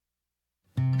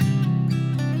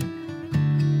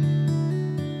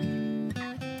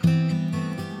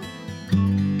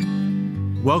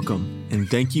Welcome, and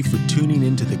thank you for tuning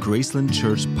into the Graceland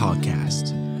Church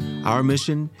podcast. Our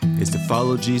mission is to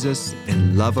follow Jesus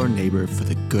and love our neighbor for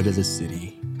the good of the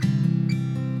city.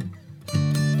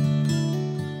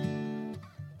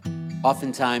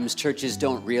 Oftentimes, churches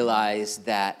don't realize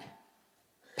that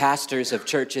pastors of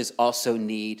churches also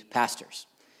need pastors.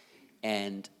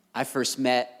 And I first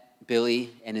met Billy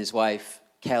and his wife,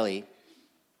 Kelly,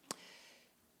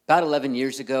 about 11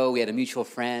 years ago. We had a mutual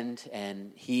friend,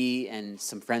 and he and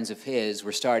some friends of his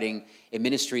were starting a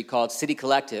ministry called City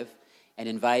Collective and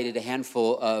invited a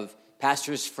handful of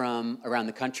pastors from around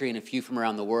the country and a few from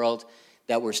around the world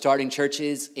that were starting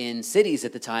churches in cities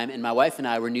at the time. And my wife and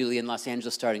I were newly in Los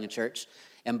Angeles starting a church.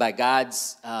 And by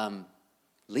God's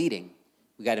leading,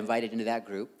 we got invited into that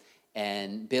group.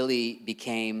 And Billy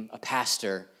became a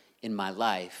pastor in my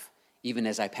life, even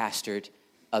as I pastored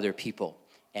other people.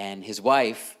 And his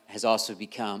wife has also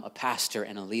become a pastor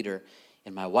and a leader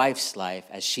in my wife's life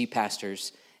as she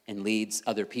pastors and leads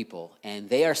other people. And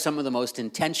they are some of the most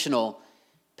intentional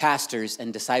pastors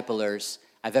and disciplers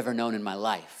I've ever known in my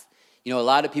life. You know, a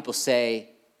lot of people say,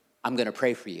 I'm going to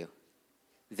pray for you.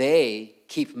 They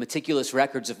keep meticulous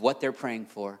records of what they're praying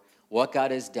for, what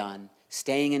God has done,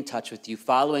 staying in touch with you,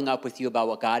 following up with you about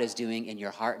what God is doing in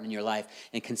your heart and in your life,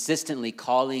 and consistently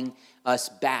calling us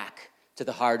back to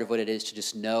the heart of what it is to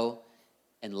just know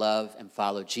and love and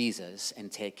follow Jesus and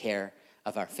take care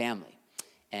of our family.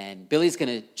 And Billy's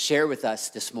going to share with us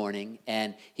this morning,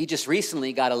 and he just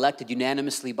recently got elected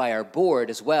unanimously by our board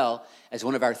as well as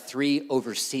one of our 3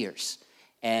 overseers.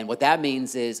 And what that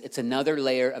means is it's another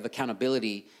layer of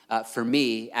accountability for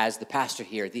me as the pastor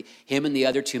here. Him and the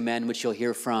other 2 men, which you'll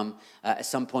hear from at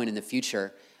some point in the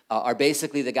future, are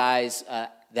basically the guys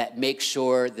that make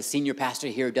sure the senior pastor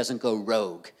here doesn't go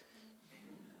rogue.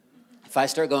 If I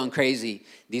start going crazy,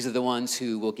 these are the ones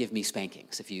who will give me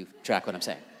spankings, if you track what I'm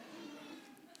saying.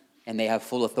 And they have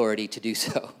full authority to do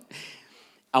so.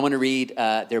 I want to read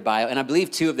their bio, and I believe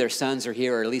 2 of their sons are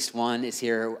here, or at least one is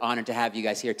here. We're honored to have you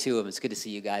guys here, 2 of them. It's good to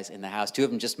see you guys in the house. 2 of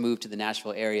them just moved to the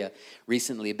Nashville area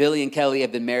recently. Billy and Kelly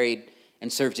have been married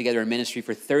and served together in ministry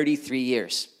for 33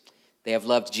 years. They have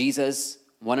loved Jesus,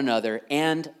 one another,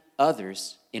 and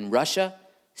others in Russia,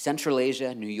 Central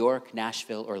Asia, New York,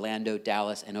 Nashville, Orlando,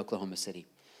 Dallas, and Oklahoma City.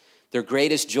 Their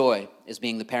greatest joy is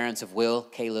being the parents of Will,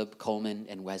 Caleb, Coleman,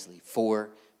 and Wesley,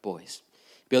 4 boys.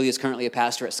 Billy is currently a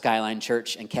pastor at Skyline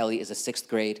Church, and Kelly is a 6th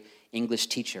grade English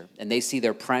teacher. And they see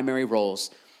their primary roles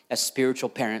as spiritual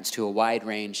parents to a wide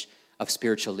range of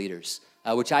spiritual leaders,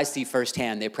 which I see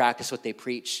firsthand. They practice what they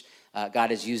preach.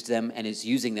 God has used them and is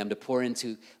using them to pour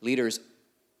into leaders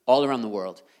all around the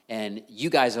world. And you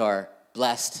guys are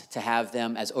blessed to have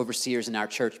them as overseers in our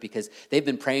church because they've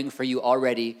been praying for you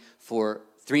already for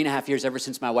 3.5 years, ever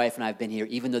since my wife and I have been here,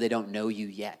 even though they don't know you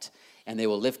yet. And they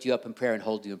will lift you up in prayer and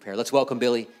hold you in prayer. Let's welcome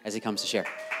Billy as he comes to share.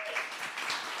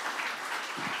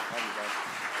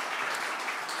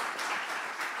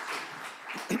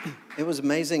 It was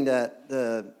amazing that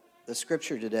the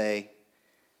scripture today,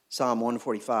 Psalm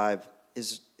 145,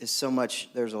 is so much.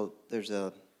 There's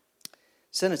a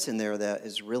sentence in there that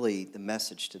is really the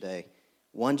message today.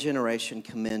 One generation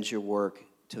commends your work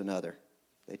to another.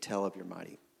 They tell of your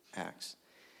mighty acts.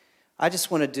 I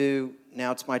just want to do,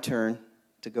 now it's my turn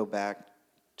to go back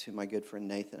to my good friend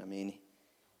Nathan. I mean,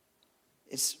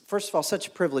 it's, first of all, such a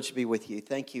privilege to be with you.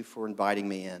 Thank you for inviting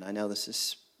me in. I know this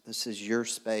is your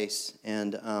space,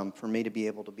 and for me to be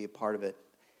able to be a part of it,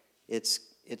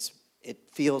 it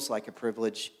feels like a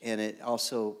privilege, and it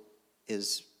also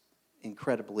is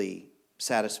incredibly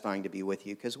satisfying to be with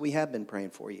you because we have been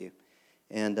praying for you.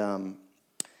 And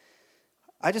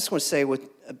I just want to say with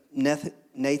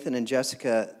Nathan and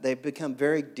Jessica, they've become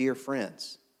very dear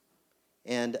friends.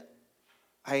 And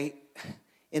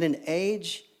in an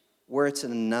age where it's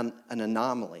an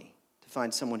anomaly to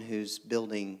find someone who's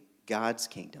building God's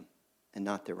kingdom and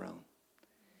not their own,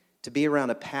 to be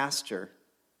around a pastor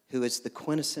who is the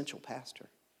quintessential pastor.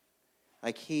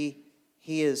 Like he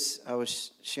is, I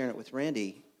was sharing it with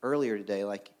Randy earlier today,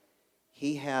 like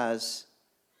he has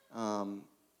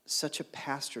such a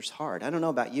pastor's heart. I don't know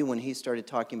about you, when he started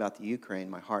talking about the Ukraine,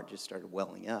 my heart just started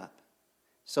welling up.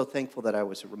 So thankful that I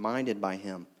was reminded by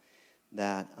him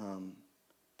that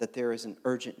there is an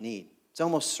urgent need. It's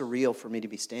almost surreal for me to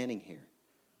be standing here,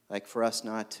 like for us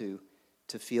not to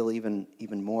feel even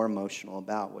more emotional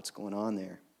about what's going on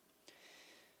there.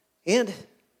 And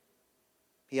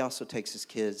he also takes his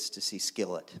kids to see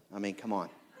Skillet. I mean, come on.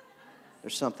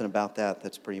 There's something about that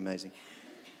that's pretty amazing.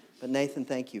 But Nathan,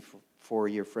 thank you for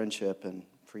your friendship and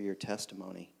for your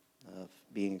testimony of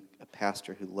being a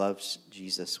pastor who loves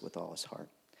Jesus with all his heart.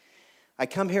 I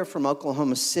come here from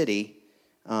Oklahoma City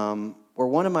where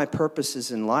one of my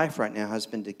purposes in life right now has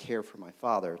been to care for my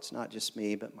father. It's not just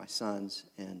me, but my sons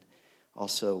and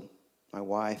also my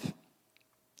wife.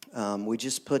 We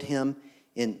just put him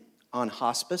on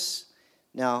hospice.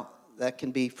 Now, that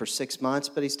can be for 6 months,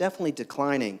 but he's definitely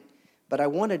declining. But I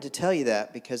wanted to tell you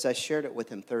that because I shared it with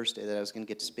him Thursday that I was going to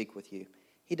get to speak with you.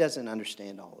 He doesn't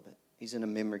understand all of it. He's in a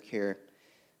memory care.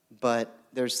 But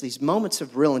there's these moments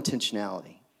of real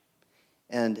intentionality.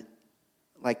 And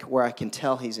like where I can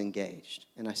tell he's engaged.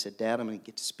 And I said, Dad, I'm going to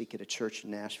get to speak at a church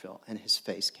in Nashville. And his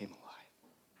face came alive.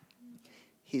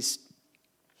 He's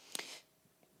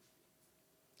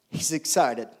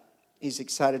excited. He's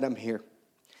excited I'm here.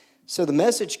 So the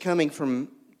message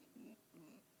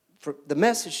the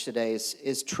message today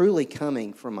is truly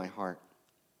coming from my heart.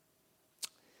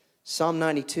 Psalm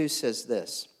 92 says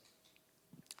this: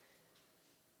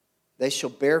 they shall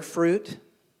bear fruit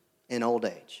in old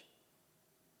age.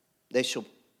 They shall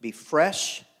be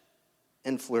fresh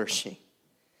and flourishing.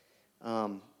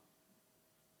 It's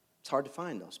hard to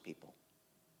find those people.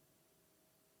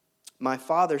 My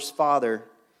father's father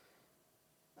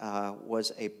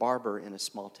was a barber in a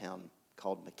small town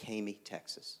called McCamey,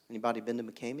 Texas. Anybody been to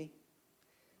McCamey?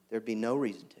 There'd be no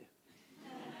reason to.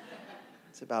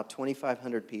 It's about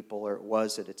 2,500 people, or it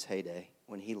was at its heyday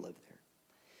when he lived there.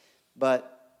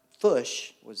 But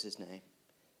Fush was his name.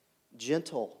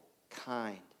 Gentle,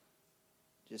 kind,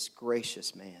 just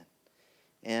gracious man.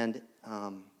 And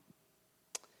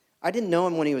I didn't know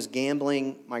him when he was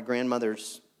gambling my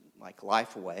grandmother's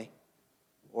life away,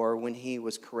 or when he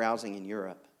was carousing in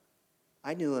Europe.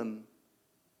 I knew him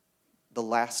the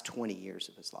last 20 years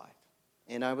of his life.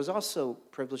 And I was also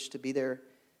privileged to be there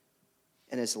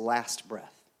in his last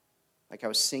breath. I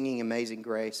was singing Amazing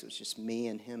Grace. It was just me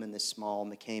and him in this small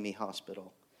McCamey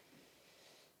hospital.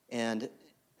 And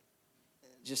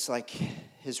just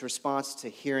his response to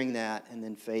hearing that and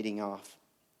then fading off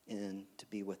and to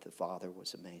be with the Father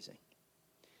was amazing.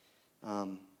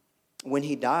 When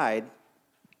he died,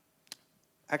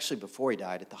 actually before he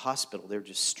died, at the hospital, there were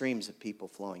just streams of people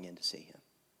flowing in to see him.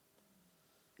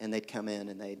 And they'd come in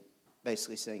and they'd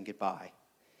basically saying goodbye.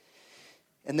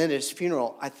 And then at his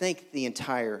funeral, I think the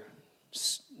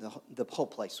whole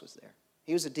place was there.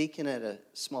 He was a deacon at a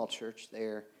small church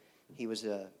there. He was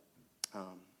a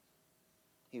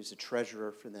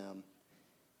treasurer for them.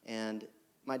 And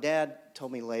my dad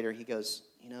told me later, he goes,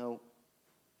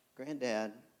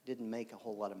 Granddad didn't make a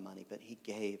whole lot of money, but he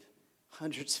gave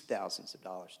hundreds of thousands of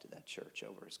dollars to that church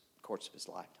over the course of his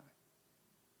lifetime.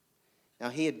 Now,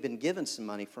 he had been given some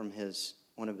money from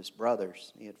one of his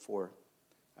brothers. He had 4,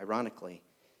 ironically.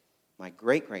 My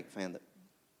great-grandfather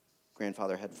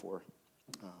had 4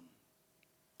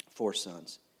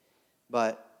 sons.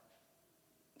 But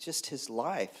just his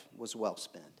life was well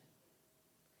spent.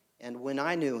 And when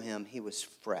I knew him, he was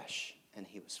fresh and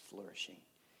he was flourishing.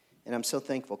 And I'm so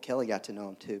thankful Kelly got to know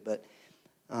him too. But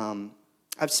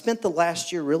I've spent the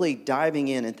last year really diving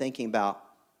in and thinking about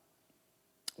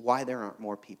why there aren't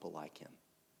more people like him.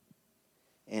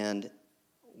 And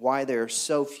why there are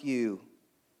so few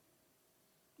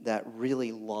that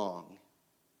really long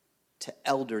to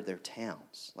elder their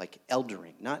towns, like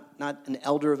eldering. Not an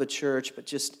elder of a church, but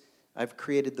just, I've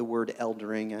created the word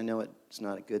eldering. I know it's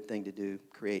not a good thing to do,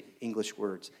 create English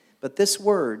words. But this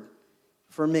word,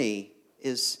 for me,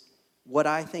 is what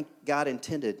I think God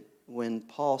intended when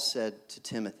Paul said to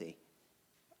Timothy,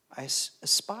 I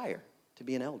aspire to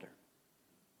be an elder.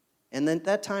 And then at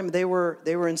that time, they were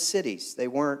in cities. They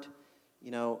weren't,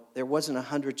 there wasn't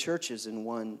 100 churches in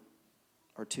 1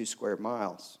 or 2 square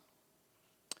miles.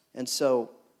 And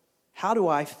so, how do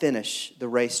I finish the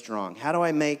race strong? How do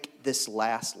I make this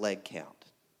last leg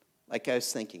count? Like I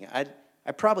was thinking,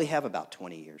 I probably have about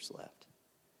 20 years left.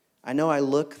 I know I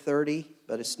look 30,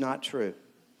 but it's not true.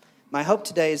 My hope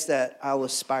today is that I'll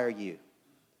inspire you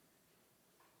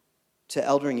to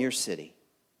eldering your city.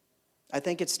 I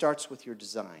think it starts with your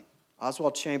design.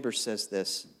 Oswald Chambers says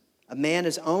this: a man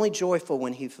is only joyful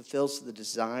when he fulfills the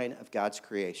design of God's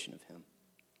creation of him.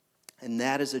 And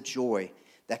that is a joy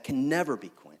that can never be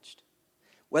quenched.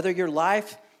 Whether your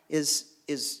life is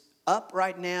up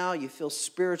right now, you feel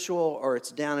spiritual, or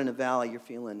it's down in a valley, you're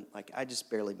feeling like, I just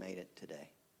barely made it today.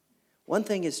 One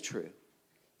thing is true.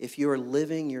 If you are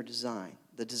living your design,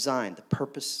 the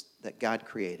purpose that God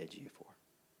created you for,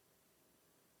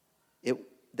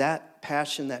 that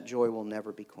passion, that joy will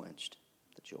never be quenched,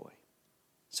 the joy.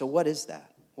 So what is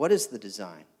that? What is the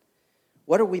design?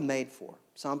 What are we made for?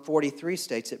 Psalm 43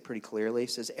 states it pretty clearly.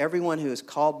 It says, everyone who is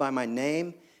called by my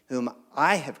name, whom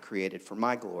I have created for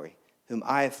my glory, whom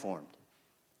I have formed,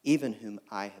 even whom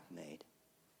I have made.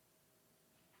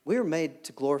 We are made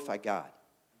to glorify God.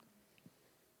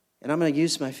 And I'm going to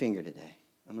use my finger today.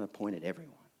 I'm going to point at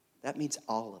everyone. That means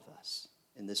all of us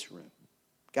in this room.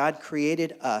 God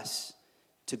created us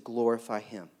to glorify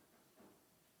him.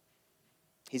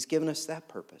 He's given us that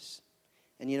purpose.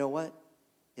 And you know what?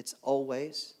 It's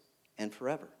always and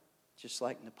forever. Just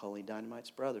like Napoleon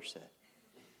Dynamite's brother said.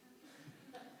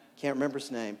 Can't remember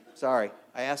his name. Sorry.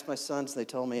 I asked my sons, they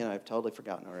told me, and I've totally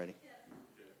forgotten already.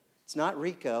 It's not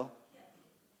Rico.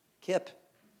 Kip.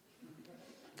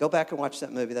 Go back and watch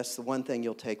that movie. That's the one thing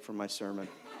you'll take from my sermon.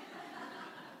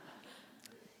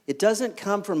 It doesn't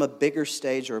come from a bigger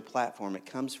stage or a platform. It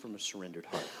comes from a surrendered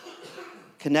heart.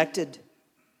 Connected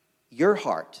your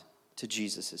heart to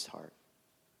Jesus' heart.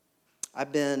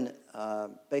 I've been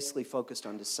basically focused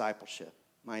on discipleship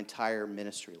my entire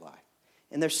ministry life.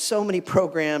 And there's so many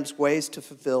programs, ways to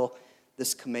fulfill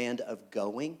this command of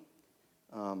going,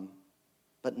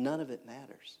 but none of it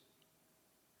matters.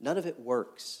 None of it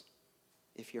works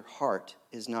if your heart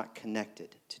is not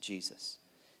connected to Jesus.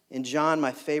 In John,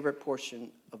 my favorite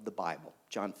portion of the Bible,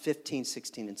 John 15,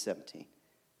 16, and 17.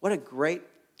 What a great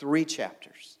 3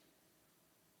 chapters.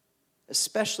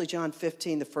 Especially John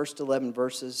 15, the first 11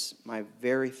 verses, my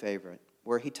very favorite,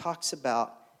 where he talks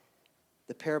about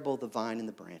the parable of the vine and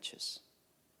the branches.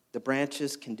 The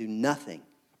branches can do nothing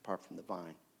apart from the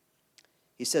vine.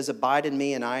 He says, abide in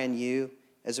me and I in you.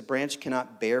 As a branch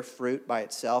cannot bear fruit by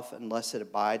itself unless it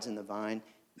abides in the vine,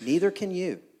 neither can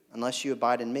you unless you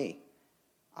abide in me.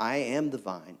 I am the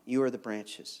vine, you are the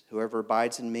branches. Whoever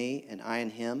abides in me and I in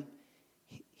him,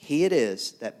 he it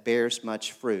is that bears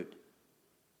much fruit.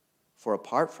 For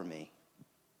apart from me,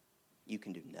 you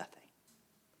can do nothing.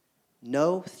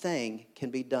 No thing can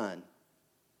be done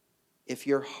if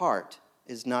your heart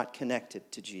is not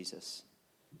connected to Jesus.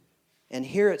 And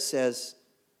here it says,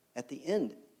 at the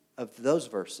end of those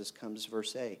verses comes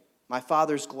verse 8. My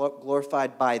Father's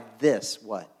glorified by this,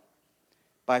 what?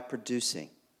 By producing.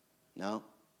 No.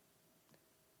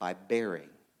 By bearing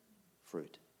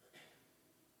fruit.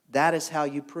 That is how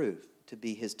you prove to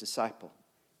be his disciple.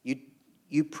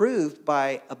 You prove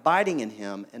by abiding in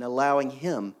him and allowing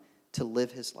him to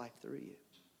live his life through you.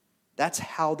 That's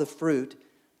how the fruit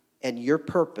and your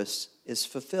purpose is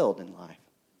fulfilled in life.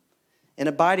 And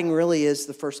abiding really is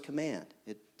the first command.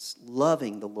 It's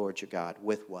loving the Lord your God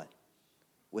with what?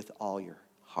 With all your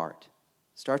heart.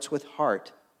 Starts with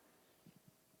heart.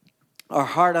 Our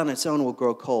heart on its own will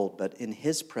grow cold, but in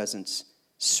his presence,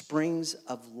 springs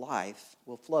of life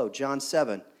will flow. John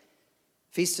 7,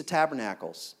 Feast of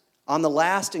Tabernacles. On the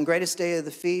last and greatest day of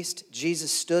the feast,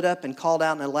 Jesus stood up and called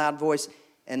out in a loud voice.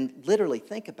 And literally,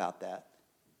 think about that.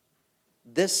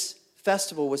 This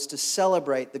festival was to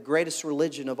celebrate the greatest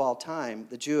religion of all time,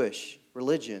 the Jewish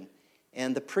religion.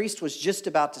 And the priest was just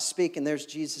about to speak, and there's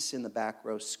Jesus in the back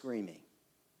row screaming.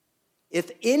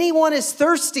 If anyone is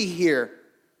thirsty here,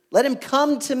 let him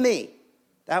come to me.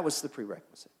 That was the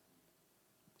prerequisite.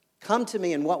 Come to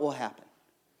me, and what will happen?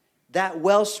 That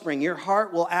wellspring, your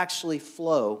heart will actually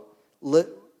flow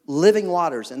living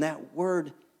waters. And that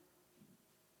word,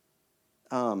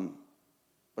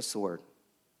 what's the word?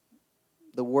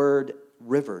 The word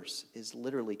rivers is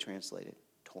literally translated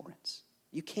torrents.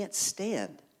 You can't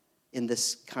stand in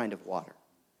this kind of water.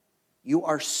 You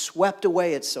are swept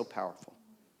away. It's so powerful.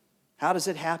 How does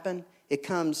it happen? It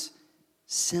comes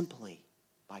simply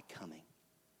by coming.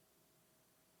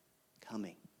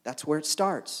 Coming. That's where it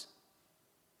starts.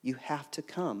 You have to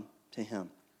come to him.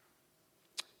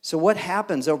 So what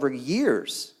happens over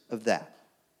years of that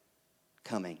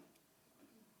coming?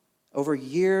 Over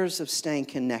years of staying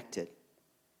connected,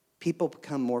 people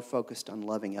become more focused on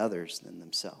loving others than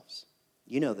themselves.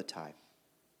 You know the type.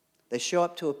 They show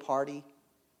up to a party,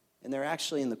 and they're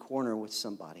actually in the corner with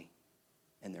somebody,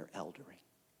 and they're eldering.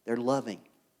 They're loving.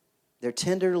 They're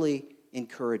tenderly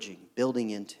encouraging,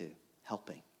 building into,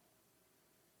 helping.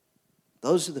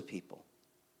 Those are the people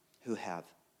who have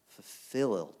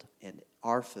fulfilled and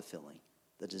are fulfilling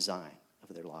the design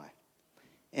of their life.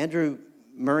 Andrew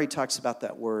Murray talks about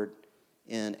that word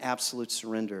in Absolute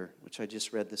Surrender, which I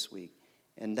just read this week.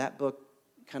 And that book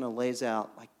kind of lays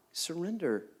out, like,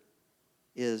 surrender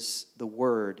is the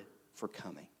word for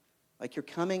coming. Like, you're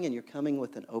coming, and you're coming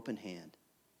with an open hand.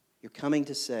 You're coming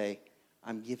to say,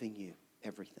 I'm giving you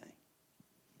everything.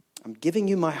 I'm giving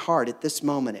you my heart at this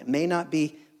moment. It may not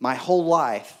be my whole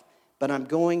life, but I'm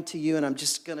going to you, and I'm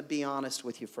just going to be honest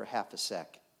with you for half a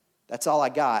sec. That's all I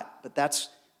got, but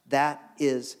that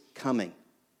is coming.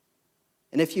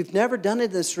 And if you've never done it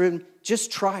in this room,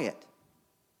 just try it.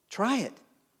 Try it.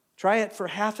 Try it for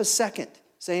half a second,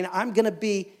 saying, I'm going to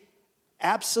be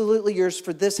absolutely yours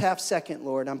for this half second,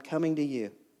 Lord. I'm coming to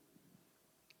you.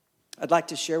 I'd like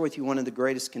to share with you one of the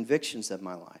greatest convictions of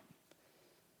my life.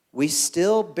 we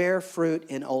still bear fruit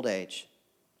in old age,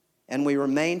 and we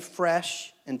remain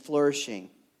fresh and flourishing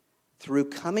through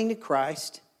coming to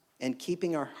Christ and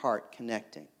keeping our heart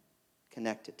connected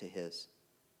to His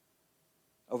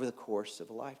over the course of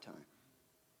a lifetime.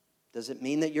 Does it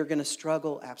mean that you're going to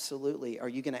struggle? Absolutely. Are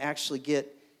you going to actually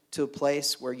get to a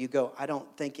place where you go, I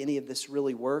don't think any of this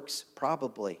really works?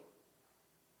 Probably.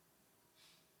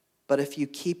 But if you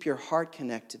keep your heart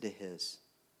connected to His,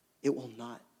 it will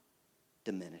not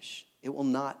diminish. It will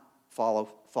not fall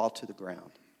to the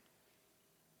ground.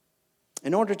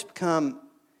 In order to come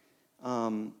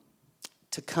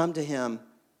to Him,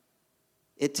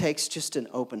 it takes just an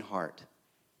open heart.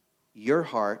 Your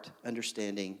heart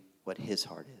understanding what His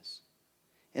heart is.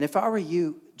 And if I were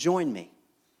you, join me.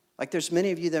 Like there's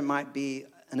many of you that might be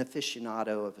an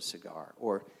aficionado of a cigar,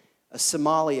 or a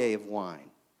sommelier of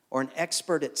wine, or an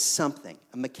expert at something,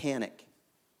 a mechanic.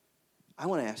 I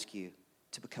want to ask you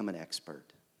to become an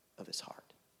expert of His heart.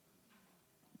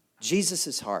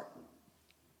 Jesus' heart.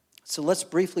 So let's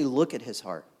briefly look at His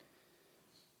heart.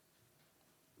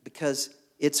 Because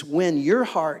it's when your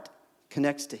heart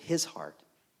connects to His heart,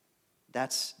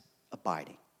 that's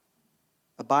abiding.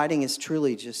 Abiding is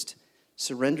truly just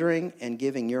surrendering and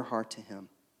giving your heart to Him.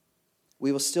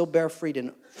 We will still bear fruit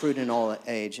in all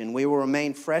age, and we will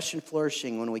remain fresh and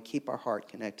flourishing when we keep our heart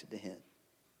connected to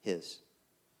His.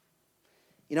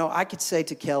 You know, I could say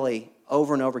to Kelly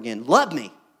over and over again, love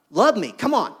me,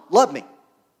 come on, love me.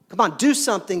 Come on, do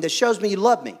something that shows me you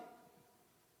love me.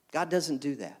 God doesn't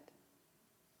do that.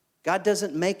 God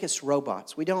doesn't make us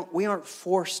robots. We aren't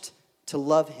forced to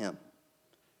love Him.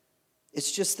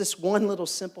 It's just this one little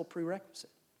simple prerequisite.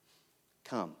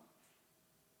 Come.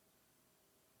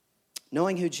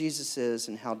 Knowing who Jesus is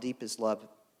and how deep His love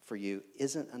for you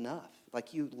isn't enough.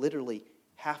 Like you literally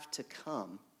have to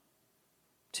come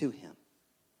to Him.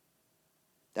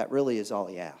 That really is all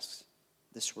He asks.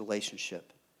 This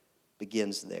relationship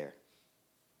begins there.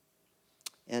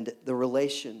 And the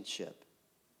relationship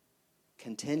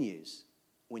continues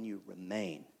when you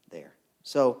remain there.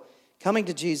 So, coming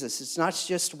to Jesus, it's not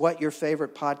just what your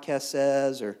favorite podcast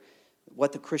says or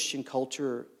what the Christian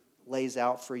culture lays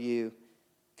out for you.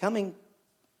 Coming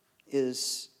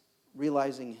is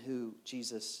realizing who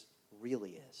Jesus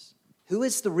really is. Who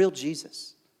is the real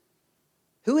Jesus?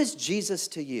 Who is Jesus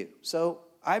to you? So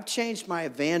I've changed my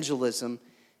evangelism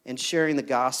and sharing the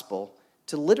gospel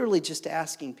to literally just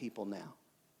asking people now,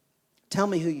 tell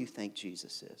me who you think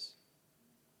Jesus is.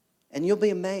 And you'll be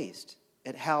amazed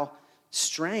at how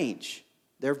strange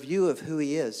their view of who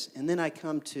He is. And then I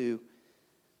come to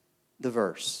the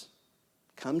verse.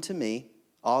 Come to me,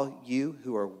 all you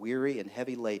who are weary and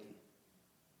heavy laden,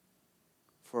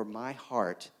 for my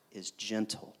heart is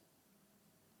gentle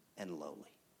and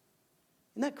lowly.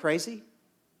 Isn't that crazy?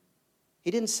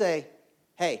 He didn't say,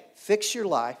 hey, fix your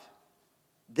life,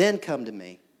 then come to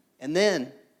me, and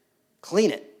then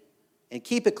clean it and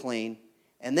keep it clean,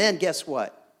 and then guess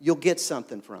what? You'll get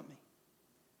something from me.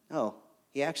 No,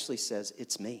 He actually says,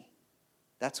 it's me.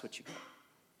 That's what you get.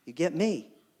 You get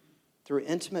me. Through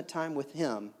intimate time with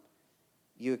Him,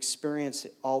 you experience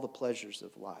all the pleasures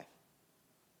of life.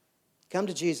 Come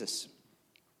to Jesus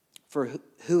for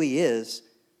who He is,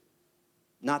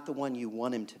 not the one you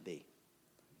want Him to be.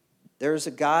 There is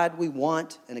a God we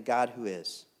want and a God who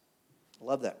is. I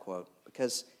love that quote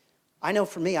because I know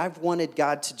for me, I've wanted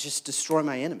God to just destroy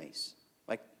my enemies.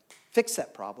 Like, fix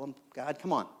that problem. God,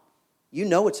 come on. You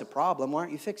know it's a problem. Why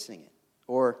aren't you fixing it?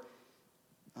 Or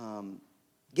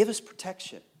give us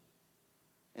protection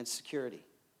and security.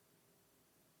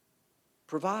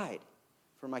 Provide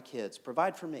for my kids.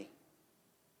 Provide for me.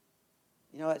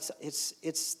 You know,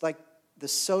 it's like the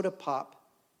soda pop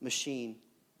machine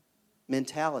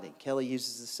mentality. Kelly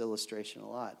uses this illustration a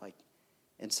lot. Like,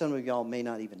 and some of y'all may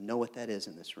not even know what that is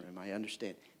in this room. I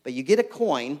understand. But you get a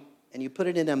coin and you put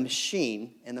it in a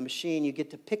machine, and the machine, you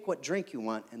get to pick what drink you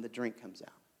want, and the drink comes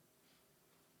out.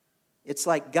 It's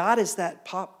like God is that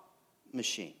pop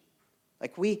machine.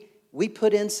 Like we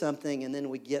put in something, and then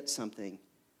we get something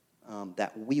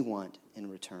that we want in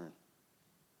return.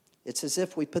 It's as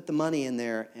if we put the money in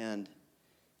there, and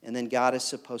then God is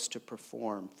supposed to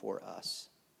perform for us.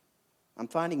 I'm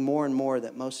finding more and more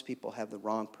that most people have the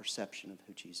wrong perception of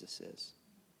who Jesus is.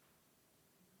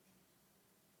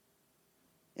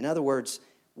 In other words,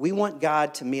 we want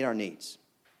God to meet our needs,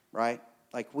 right?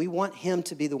 Like we want Him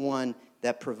to be the one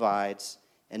that provides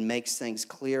and makes things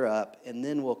clear up, and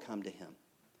then we'll come to Him.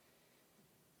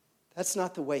 That's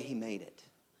not the way He made it.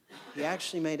 He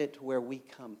actually made it to where we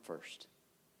come first.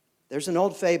 There's an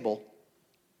old fable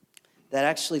that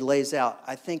actually lays out,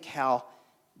 I think, how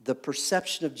the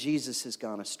perception of Jesus has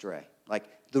gone astray. Like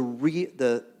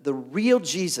the real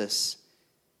Jesus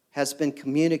has been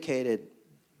communicated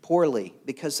poorly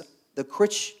because the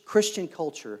Christian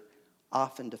culture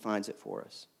often defines it for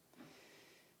us.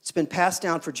 It's been passed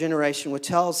down for generations, which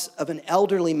tells of an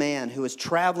elderly man who was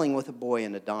traveling with a boy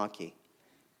and a donkey.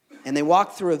 And they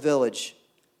walked through a village.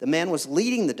 The man was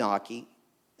leading the donkey,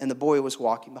 and the boy was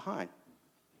walking behind.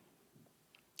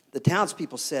 The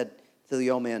townspeople said to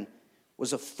the old man,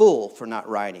 was a fool for not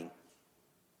riding.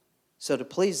 So to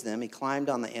please them, he climbed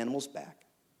on the animal's back.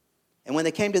 And when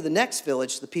they came to the next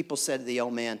village, the people said to the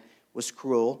old man was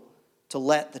cruel to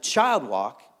let the child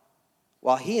walk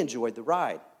while he enjoyed the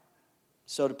ride.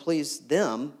 So to please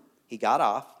them, he got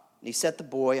off, and he set the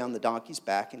boy on the donkey's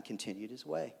back and continued his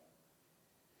way.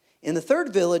 In the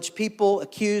third village, people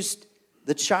accused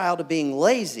the child of being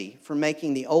lazy for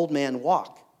making the old man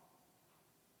walk.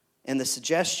 And the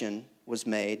suggestion was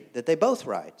made that they both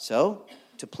ride. So,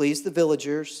 to please the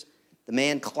villagers, the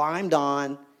man climbed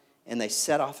on, and they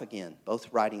set off again,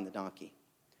 both riding the donkey.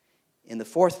 In the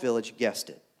fourth village, you guessed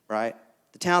it, right?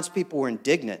 The townspeople were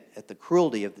indignant at the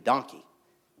cruelty of the donkey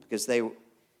because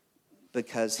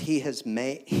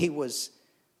he was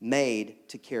made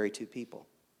to carry two people.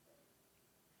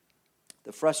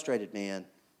 The frustrated man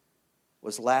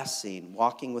was last seen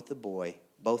walking with the boy,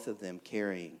 both of them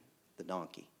carrying the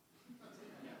donkey.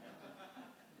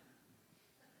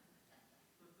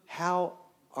 How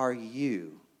are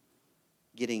you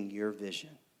getting your vision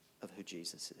of who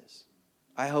Jesus is?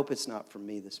 I hope it's not for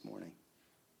me this morning.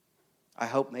 I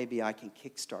hope maybe I can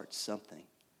kickstart something.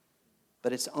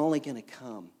 But it's only going to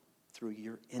come through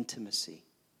your intimacy,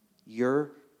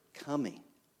 your coming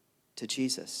to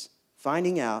Jesus,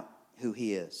 finding out who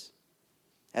he is.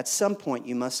 At some point,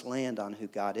 you must land on who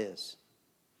God is,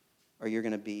 or you're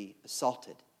going to be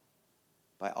assaulted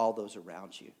by all those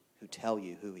around you who tell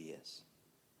you who he is.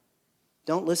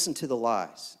 Don't listen to the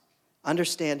lies.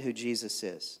 Understand who Jesus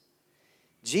is.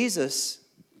 Jesus,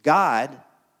 God,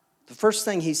 the first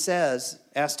thing he says,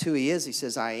 asked who he is, he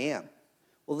says, I am.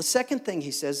 Well, the second thing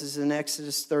he says is in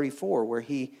Exodus 34, where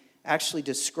he actually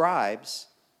describes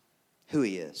who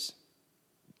he is.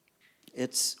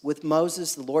 It's with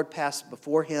Moses, the Lord passed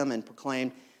before him and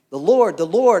proclaimed, the Lord,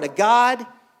 a God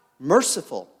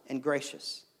merciful and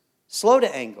gracious, slow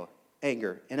to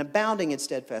anger, and abounding in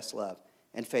steadfast love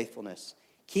and faithfulness,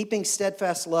 keeping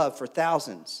steadfast love for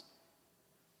thousands,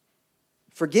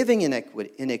 forgiving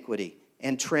iniquity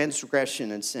and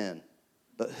transgression and sin,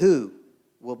 but who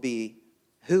will be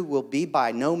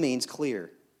by no means clear.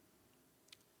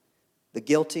 The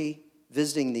guilty,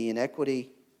 visiting the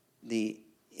iniquity,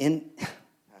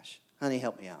 honey,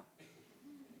 help me out.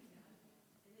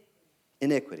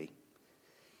 Iniquity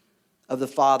of the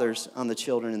fathers on the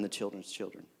children and the children's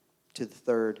children, to the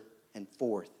third and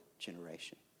fourth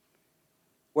generation.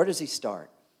 Where does he start?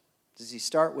 Does he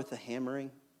start with the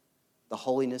hammering, the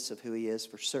holiness of who he is?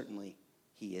 For certainly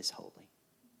he is holy.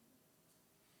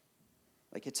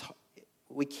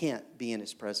 We can't be in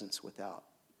his presence without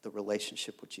the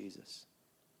relationship with Jesus.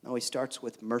 No, he starts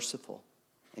with merciful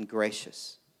and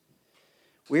gracious.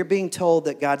 We're being told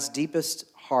that God's deepest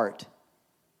heart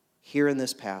here in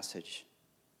this passage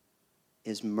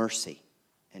is mercy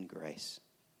and grace.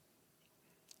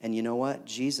 And you know what?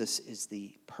 Jesus is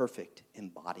the perfect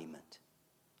embodiment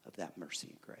of that mercy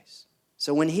and grace.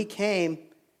 So when he came,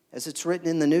 as it's written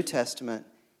in the New Testament,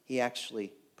 he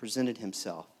actually presented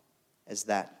himself as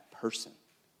that person.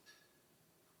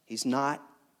 He's not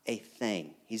a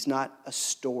thing. He's not a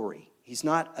story. He's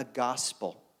not a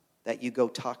gospel that you go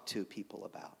talk to people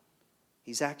about.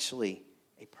 He's actually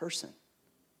a person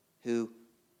who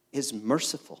is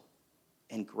merciful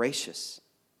and gracious.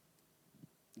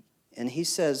 And he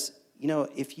says,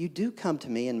 if you do come to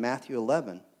me in Matthew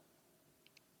 11,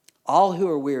 all who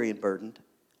are weary and burdened,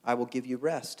 I will give you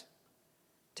rest.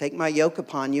 Take my yoke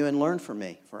upon you and learn from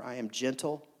me, for I am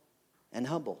gentle and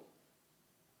humble.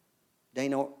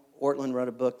 Dana Ortland wrote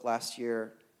a book last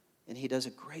year, and he does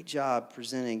a great job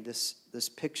presenting this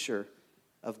picture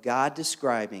of God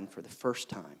describing for the first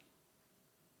time.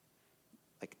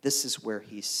 Like, this is where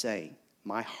he's saying,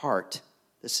 my heart,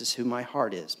 this is who my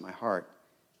heart is. My heart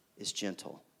is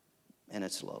gentle and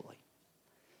it's lowly.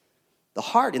 The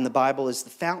heart in the Bible is the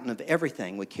fountain of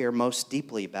everything we care most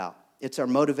deeply about. It's our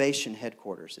motivation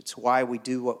headquarters. It's why we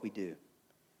do what we do.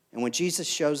 And when Jesus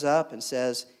shows up and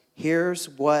says, here's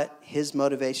what his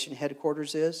motivation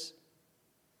headquarters is,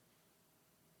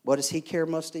 what does he care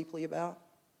most deeply about?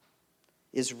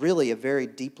 Is really a very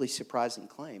deeply surprising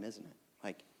claim, isn't it?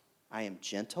 Like, I am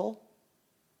gentle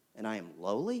and I am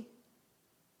lowly.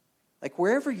 Like,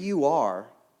 wherever you are,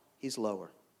 he's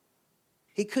lower.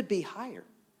 He could be higher.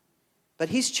 But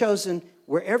he's chosen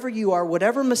wherever you are,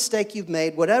 whatever mistake you've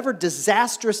made, whatever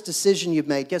disastrous decision you've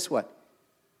made, guess what?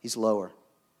 He's lower.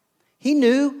 He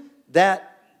knew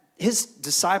that his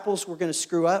disciples were going to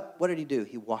screw up. What did he do?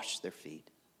 He washed their feet.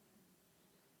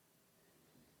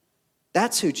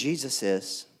 That's who Jesus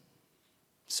is.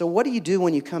 So what do you do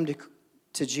when you come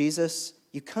to Jesus?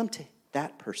 You come to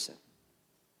that person.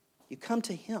 You come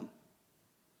to him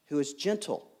who is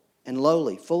gentle and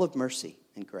lowly, full of mercy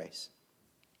and grace.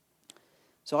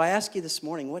 So I ask you this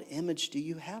morning, what image do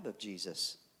you have of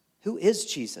Jesus? Who is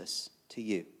Jesus to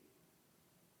you?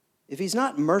 If he's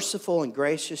not merciful and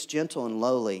gracious, gentle and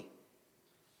lowly,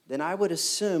 then I would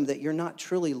assume that you're not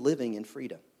truly living in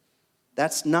freedom.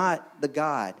 That's not the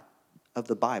God of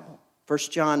the Bible. 1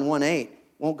 John 1:8,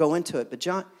 won't go into it, but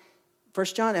 1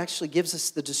 John actually gives us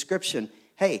the description.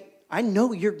 Hey, I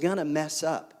know you're going to mess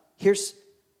up. Here's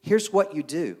what you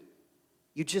do.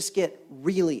 You just get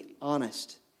really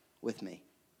honest with me.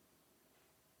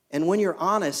 And when you're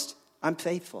honest, I'm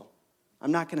faithful.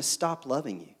 I'm not going to stop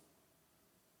loving you.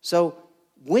 So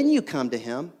when you come to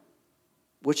him,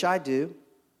 which I do,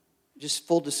 just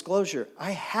full disclosure,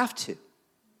 I have to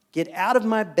get out of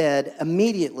my bed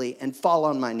immediately and fall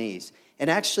on my knees and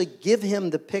actually give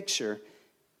him the picture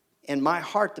and my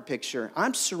heart the picture.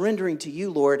 I'm surrendering to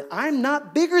you, Lord. I'm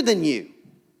not bigger than you.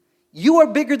 You are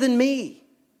bigger than me.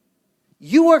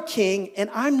 You are king and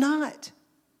I'm not.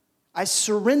 I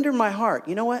surrender my heart.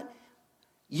 You know what?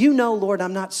 You know, Lord,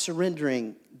 I'm not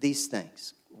surrendering these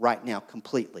things right now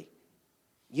completely.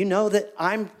 You know that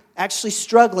I'm actually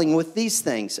struggling with these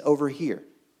things over here.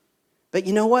 But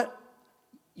you know what?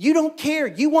 You don't care.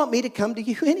 You want me to come to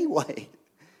you anyway.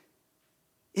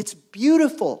 It's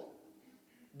beautiful.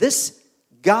 This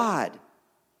God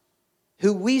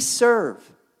who we serve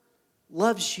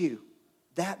loves you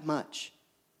that much.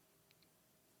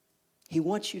 He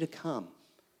wants you to come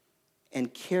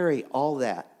and carry all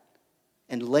that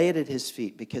and lay it at his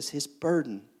feet because his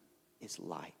burden is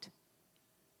light.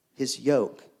 His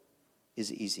yoke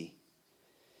is easy.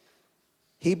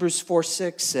 Hebrews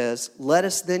 4:6 says, let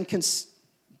us then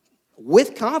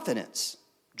with confidence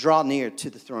draw near to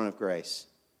the throne of grace,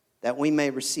 that we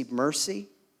may receive mercy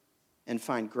and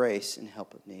find grace in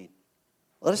help of need.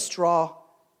 Let us draw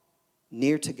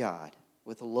near to God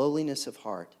with a lowliness of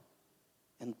heart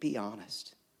and be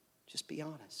honest. Just be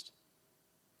honest.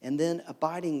 And then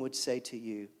abiding would say to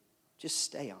you, just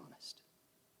stay honest.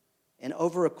 And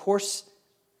over a course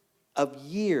of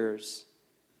years,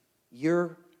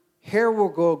 your hair will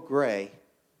go gray,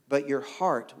 but your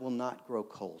heart will not grow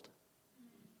cold.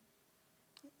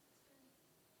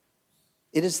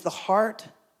 It is the heart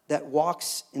that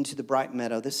walks into the bright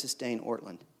meadow, this is Dane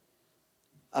Ortland,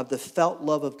 of the felt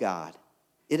love of God.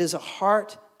 It is a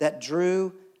heart that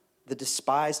drew the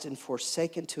despised and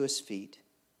forsaken to his feet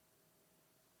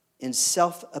in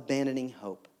self-abandoning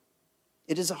hope.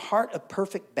 It is a heart of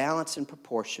perfect balance and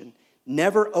proportion,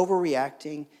 never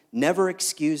overreacting, never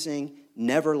excusing,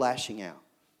 never lashing out.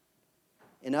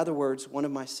 In other words, one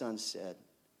of my sons said,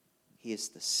 he is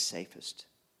the safest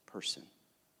person.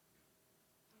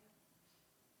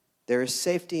 There is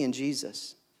safety in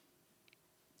Jesus.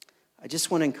 I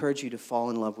just want to encourage you to fall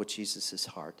in love with Jesus'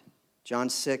 heart. John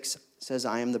 6 says,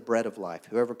 I am the bread of life.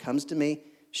 Whoever comes to me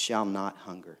shall not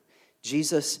hunger.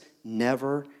 Jesus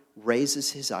never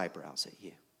raises his eyebrows at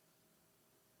you.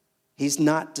 He's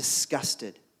not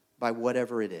disgusted by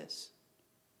whatever it is.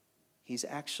 He's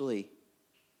actually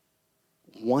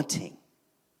wanting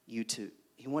you to,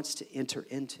 he wants to enter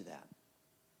into that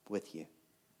with you.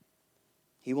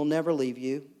 He will never leave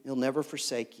you. He'll never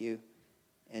forsake you.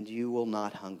 And you will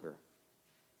not hunger.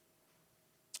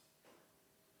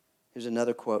 Here's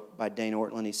another quote by Dane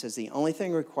Ortland. He says, the only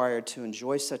thing required to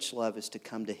enjoy such love is to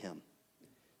come to him,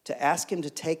 to ask him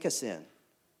to take us in.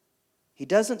 He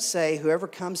doesn't say, whoever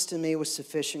comes to me with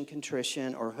sufficient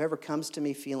contrition, or whoever comes to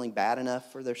me feeling bad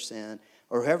enough for their sin,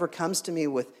 or whoever comes to me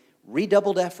with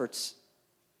redoubled efforts.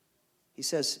 He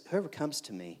says, whoever comes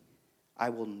to me, I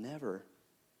will never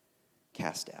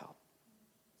cast out.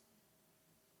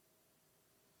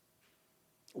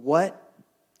 What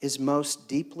is most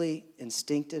deeply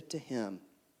instinctive to him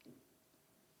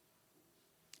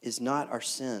is not our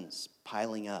sins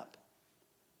piling up.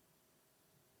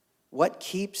 What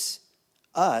keeps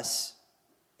us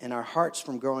and our hearts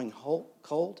from growing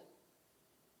cold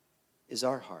is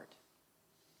our heart.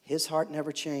 His heart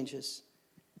never changes.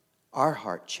 Our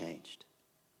heart changed.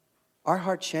 Our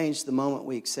heart changed the moment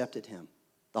we accepted him.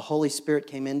 The Holy Spirit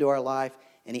came into our life,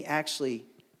 and he actually,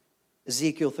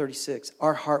 Ezekiel 36,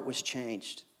 our heart was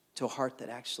changed to a heart that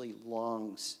actually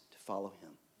longs to follow him.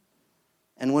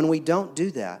 And when we don't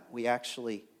do that, we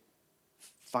actually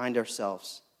find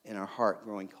ourselves and our heart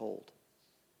growing cold.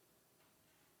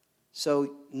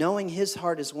 So knowing his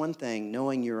heart is one thing,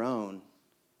 knowing your own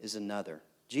is another.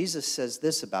 Jesus says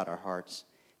this about our hearts.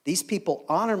 These people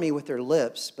honor me with their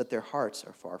lips, but their hearts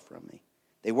are far from me.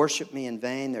 They worship me in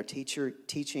vain. Their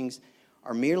teachings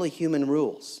are merely human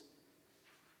rules.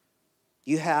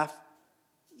 You have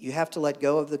to let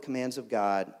go of the commands of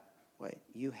God.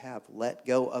 You have let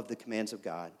go of the commands of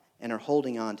God and are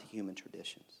holding on to human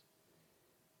traditions.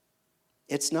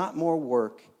 It's not more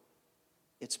work,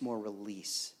 it's more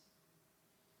release.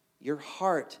 Your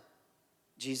heart,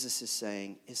 Jesus is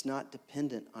saying, is not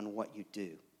dependent on what you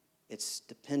do. It's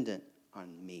dependent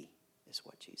on me, is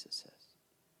what Jesus says.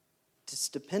 It's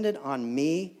dependent on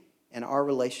me and our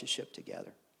relationship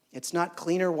together. It's not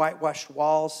cleaner whitewashed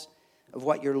walls of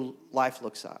what your life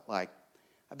looks like.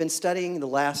 I've been studying the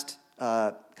last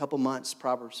couple months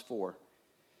Proverbs 4.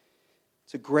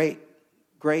 It's a great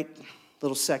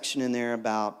little section in there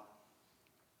about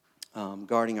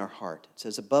guarding our heart. It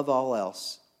says, above all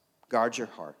else, guard your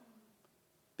heart,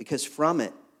 because from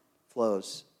it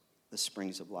flows the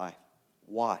springs of life.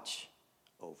 Watch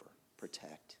over,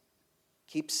 protect,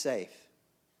 keep safe.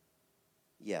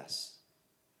 Yes,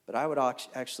 but I would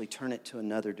actually turn it to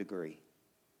another degree.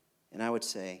 And I would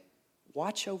say,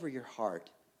 watch over your heart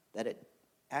that it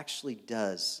actually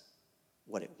does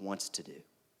what it wants to do.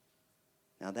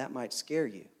 Now that might scare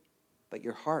you, but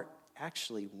your heart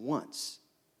actually wants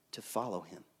to follow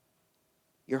him.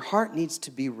 Your heart needs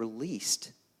to be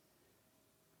released.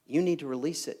 You need to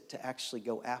release it to actually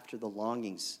go after the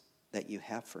longings that you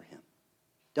have for him.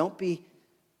 Don't be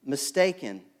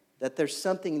mistaken that there's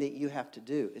something that you have to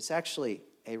do. It's actually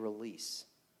a release.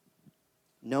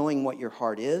 Knowing what your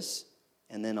heart is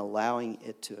and then allowing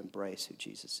it to embrace who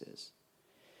Jesus is.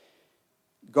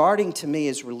 Guarding to me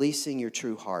is releasing your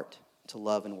true heart to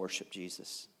love and worship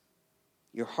Jesus.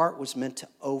 Your heart was meant to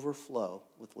overflow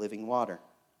with living water.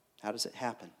 How does it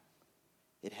happen?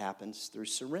 It happens through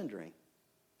surrendering,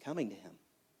 coming to him.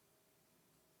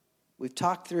 We've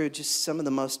talked through just some of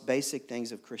the most basic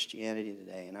things of Christianity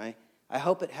today, and I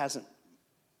hope it hasn't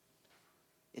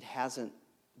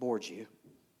bored you.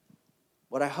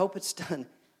 What I hope it's done,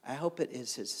 I hope it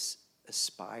has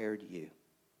inspired you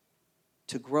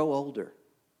to grow older.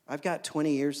 I've got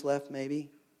 20 years left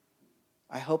maybe.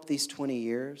 I hope these 20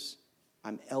 years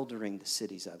I'm eldering the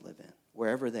cities I live in,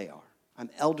 wherever they are. I'm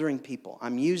eldering people.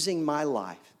 I'm using my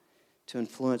life to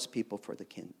influence people for the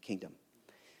kingdom.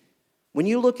 When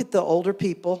you look at the older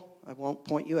people, I won't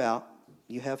point you out.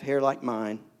 You have hair like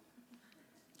mine.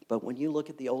 But when you look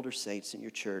at the older saints in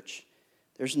your church,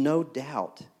 there's no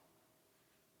doubt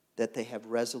that they have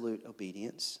resolute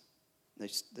obedience.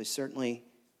 They certainly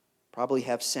probably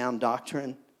have sound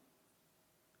doctrine.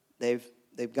 They've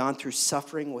gone through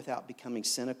suffering without becoming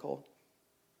cynical.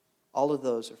 All of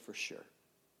those are for sure.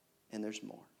 And there's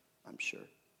more, I'm sure.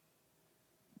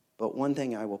 But one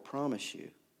thing I will promise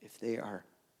you, if they are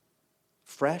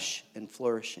fresh and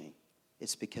flourishing,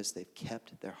 it's because they've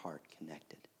kept their heart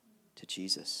connected to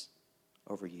Jesus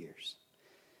over years.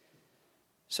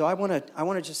 So I want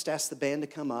to just ask the band to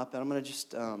come up, and I'm going to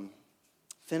just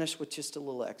finish with just a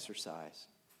little exercise.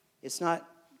 It's not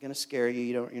going to scare you.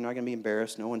 You're not going to be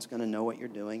embarrassed. No one's going to know what you're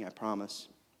doing, I promise.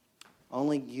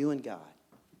 Only you and God.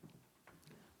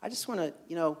 I just want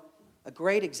to, a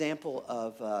great example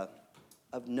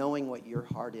of knowing what your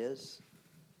heart is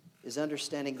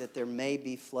understanding that there may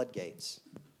be floodgates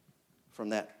from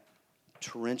that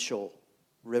torrential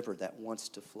river that wants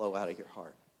to flow out of your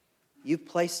heart. You've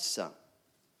placed some,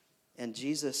 and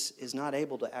Jesus is not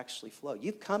able to actually flow.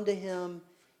 You've come to him,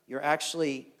 you're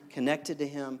actually connected to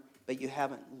him, but you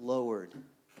haven't lowered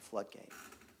the floodgate.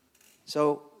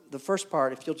 So the first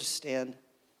part, if you'll just stand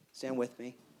with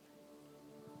me.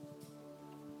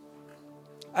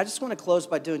 I just want to close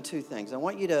by doing two things. I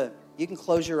want you can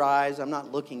close your eyes. I'm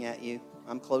not looking at you.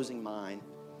 I'm closing mine.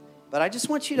 But I just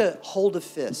want you to hold a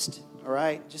fist, all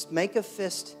right? Just make a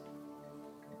fist.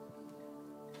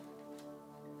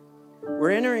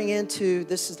 We're entering into,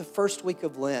 this is the first week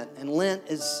of Lent, and Lent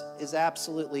is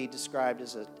absolutely described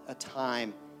as a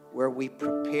time where we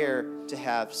prepare to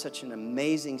have such an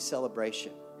amazing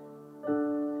celebration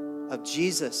of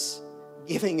Jesus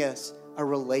giving us a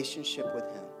relationship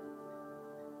with him.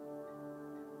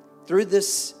 Through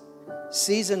this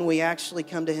season, we actually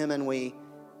come to him and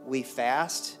we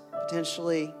fast,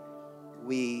 potentially.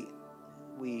 We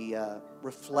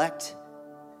reflect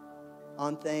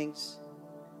on things.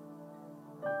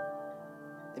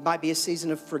 It might be a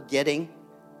season of forgetting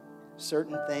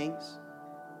certain things.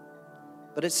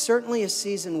 But it's certainly a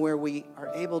season where we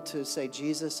are able to say,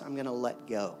 Jesus, I'm going to let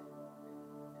go.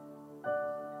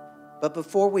 But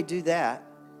before we do that,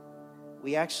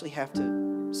 we actually have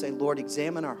to say, Lord,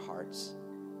 examine our hearts.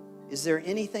 Is there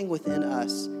anything within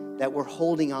us that we're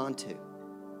holding on to?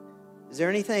 Is there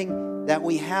anything that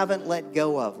we haven't let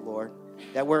go of, Lord?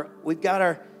 That we've got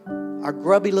our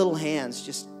grubby little hands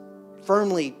just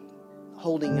firmly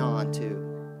holding on to?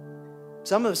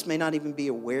 Some of us may not even be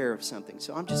aware of something.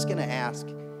 So I'm just going to ask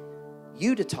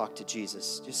you to talk to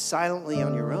Jesus, just silently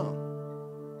on your own.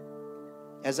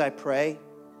 As I pray,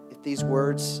 if these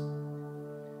words,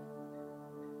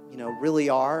 really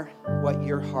are what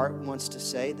your heart wants to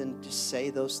say, then just say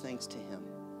those things to him.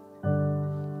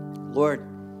 Lord,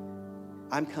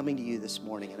 I'm coming to you this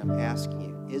morning and I'm asking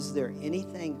you, is there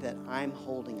anything that I'm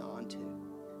holding on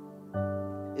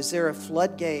to? Is there a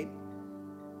floodgate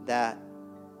that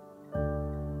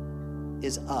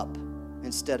is up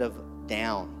instead of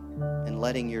down and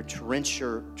letting your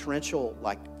torrential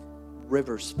like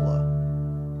rivers flow?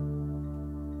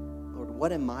 Lord,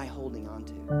 what am I holding on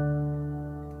to?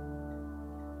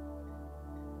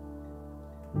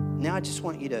 Now I just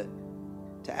want you to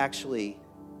actually,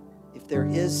 if there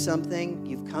is something,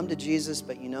 you've come to Jesus,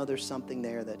 but there's something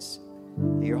there that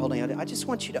you're holding on to, I just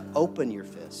want you to open your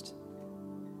fist.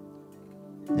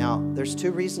 Now, there's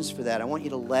two reasons for that. I want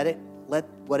you to let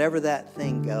whatever that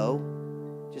thing go.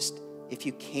 Just, if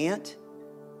you can't,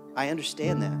 I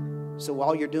understand that. So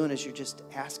all you're doing is you're just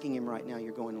asking him right now.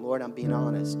 You're going, Lord, I'm being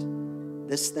honest.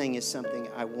 This thing is something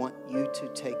I want you to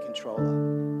take control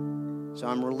of. So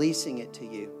I'm releasing it to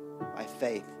you by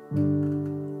faith.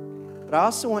 But I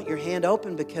also want your hand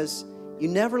open because you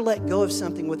never let go of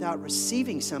something without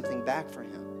receiving something back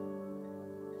from him.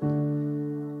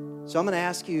 So I'm going to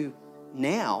ask you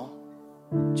now,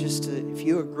 just to, if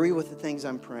you agree with the things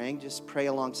I'm praying, just pray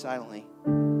along silently.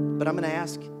 But I'm going to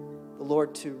ask the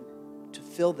Lord to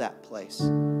fill that place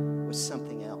with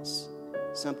something else,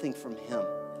 something from him.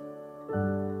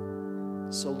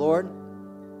 So Lord,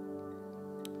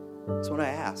 that's what I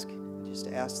ask. Just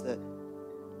ask that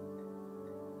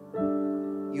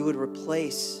you would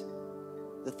replace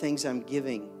the things I'm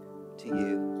giving to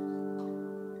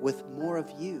you with more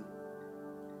of you.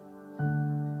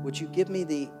 Would you give me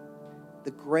the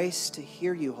grace to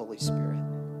hear you, Holy Spirit,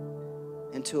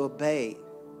 and to obey,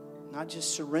 not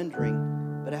just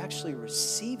surrendering, but actually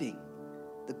receiving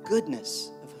the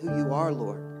goodness of who you are,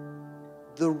 Lord,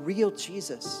 the real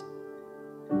Jesus.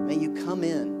 May you come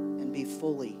in and be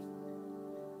fully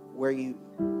where you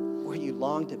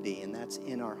long to be, and that's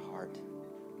in our heart.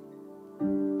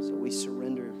 So we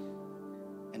surrender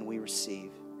and we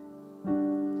receive.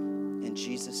 In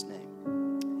Jesus'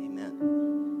 name,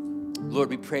 amen. Lord,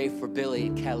 we pray for Billy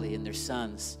and Kelly and their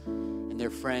sons and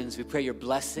their friends. We pray your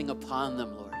blessing upon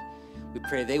them, Lord. We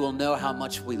pray they will know how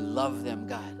much we love them,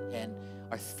 God, and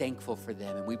are thankful for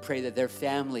them. And we pray that their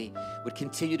family would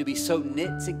continue to be so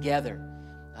knit together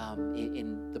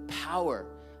in the power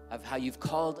of how you've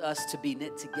called us to be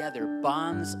knit together,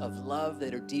 bonds of love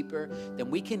that are deeper than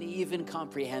we can even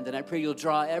comprehend. And I pray you'll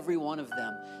draw every one of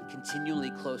them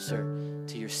continually closer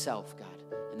to yourself, God,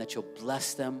 and that you'll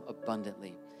bless them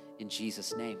abundantly in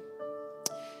Jesus' name.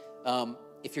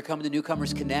 If you're coming to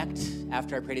Newcomers Connect,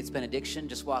 after I prayed its benediction,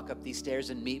 just walk up these stairs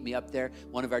and meet me up there.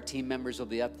 One of our team members will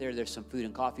be up there. There's some food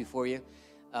and coffee for you.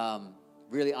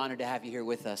 Really honored to have you here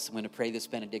with us. I'm going to pray this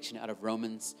benediction out of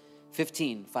Romans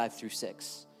 15,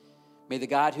 5-6. May the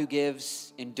God who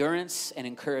gives endurance and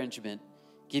encouragement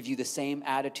give you the same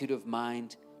attitude of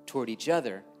mind toward each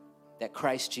other that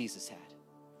Christ Jesus had,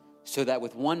 so that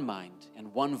with one mind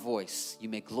and one voice you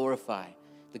may glorify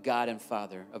the God and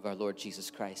Father of our Lord Jesus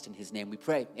Christ. In his name we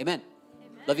pray. Amen.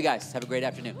 Love you guys. Have a great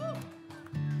afternoon.